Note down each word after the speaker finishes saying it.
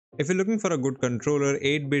If you're looking for a good controller,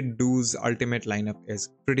 8BitDo's ultimate lineup is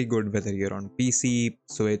pretty good whether you're on PC,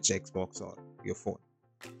 Switch, Xbox or your phone.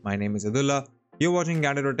 My name is Abdullah, you're watching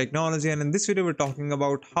Candid.Technology, and in this video we're talking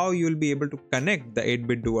about how you'll be able to connect the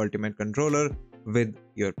 8BitDo Ultimate controller with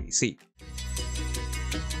your PC.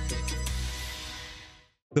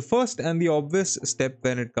 The first and the obvious step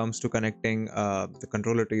when it comes to connecting the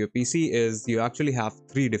controller to your PC is you actually have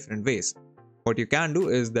three different ways. What you can do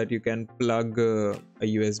is that you can plug a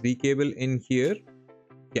USB cable in here.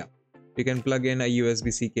 Yeah, you can plug in a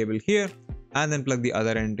USB-C cable here and then plug the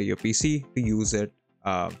other end to your PC to use it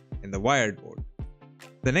in the wired mode.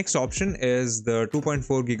 The next option is the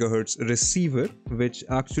 2.4 GHz receiver, which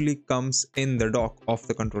actually comes in the dock of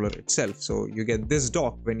the controller itself. So you get this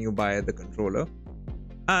dock when you buy the controller.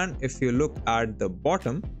 And if you look at the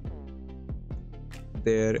bottom,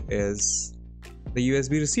 there is the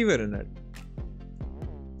USB receiver in it.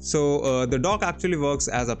 So the dock actually works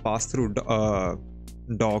as a pass-through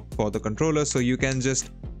dock for the controller. So you can just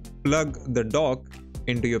plug the dock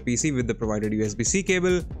into your PC with the provided USB-C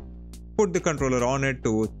cable, put the controller on it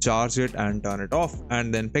to charge it and turn it off,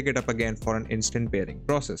 and then pick it up again for an instant pairing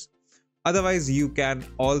process. Otherwise, you can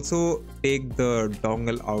also take the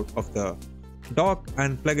dongle out of the dock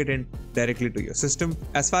and plug it in directly to your system.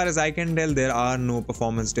 As far as I can tell, there are no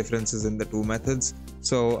performance differences in the two methods,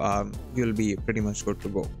 so you'll be pretty much good to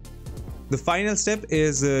go. The final step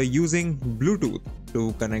is using Bluetooth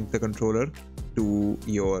to connect the controller to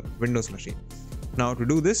your Windows machine. Now to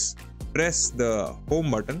do this, press the home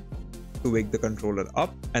button to wake the controller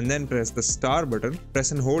up, and then press the star button.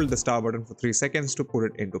 Press and hold the star button for 3 seconds to put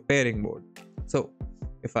it into pairing mode. So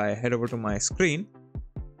if I head over to my screen,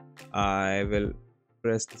 I will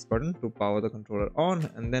press this button to power the controller on,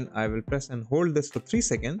 and then I will press and hold this for 3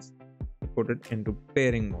 seconds to put it into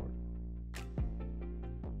pairing mode.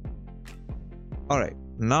 Alright,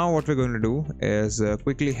 now what we're going to do is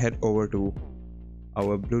quickly head over to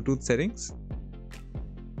our Bluetooth settings,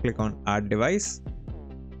 click on add device,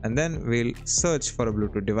 and then we'll search for a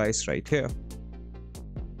Bluetooth device right here,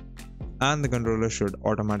 and the controller should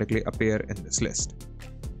automatically appear in this list.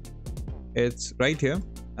 It's right here.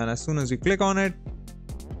 And as soon as you click on it,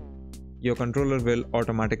 your controller will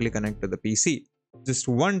automatically connect to the PC. Just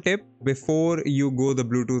one tip before you go the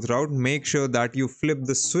Bluetooth route, make sure that you flip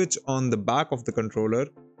the switch on the back of the controller,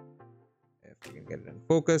 if you can get it in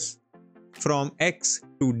focus, from X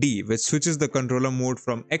to D, which switches the controller mode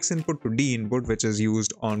from X input to D input, which is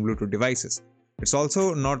used on Bluetooth devices. It's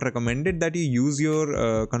also not recommended that you use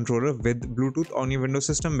your controller with Bluetooth on your Windows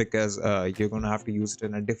system, because you're going to have to use it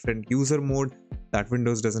in a different user mode that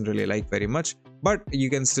Windows doesn't really like very much, but you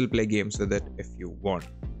can still play games with it if you want.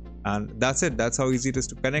 And that's it. That's how easy it is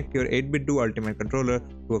to connect your 8BitDo Ultimate controller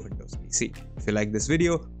to a Windows PC. If you like this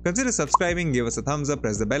video, consider subscribing, give us a thumbs up,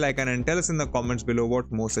 press the bell icon, and tell us in the comments below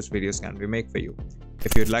what more such videos can we make for you.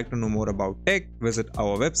 If you'd like to know more about tech, visit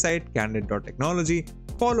our website Candid.Technology,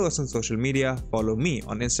 follow us on social media, follow me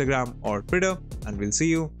on Instagram or Twitter, and we'll see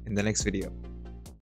you in the next video.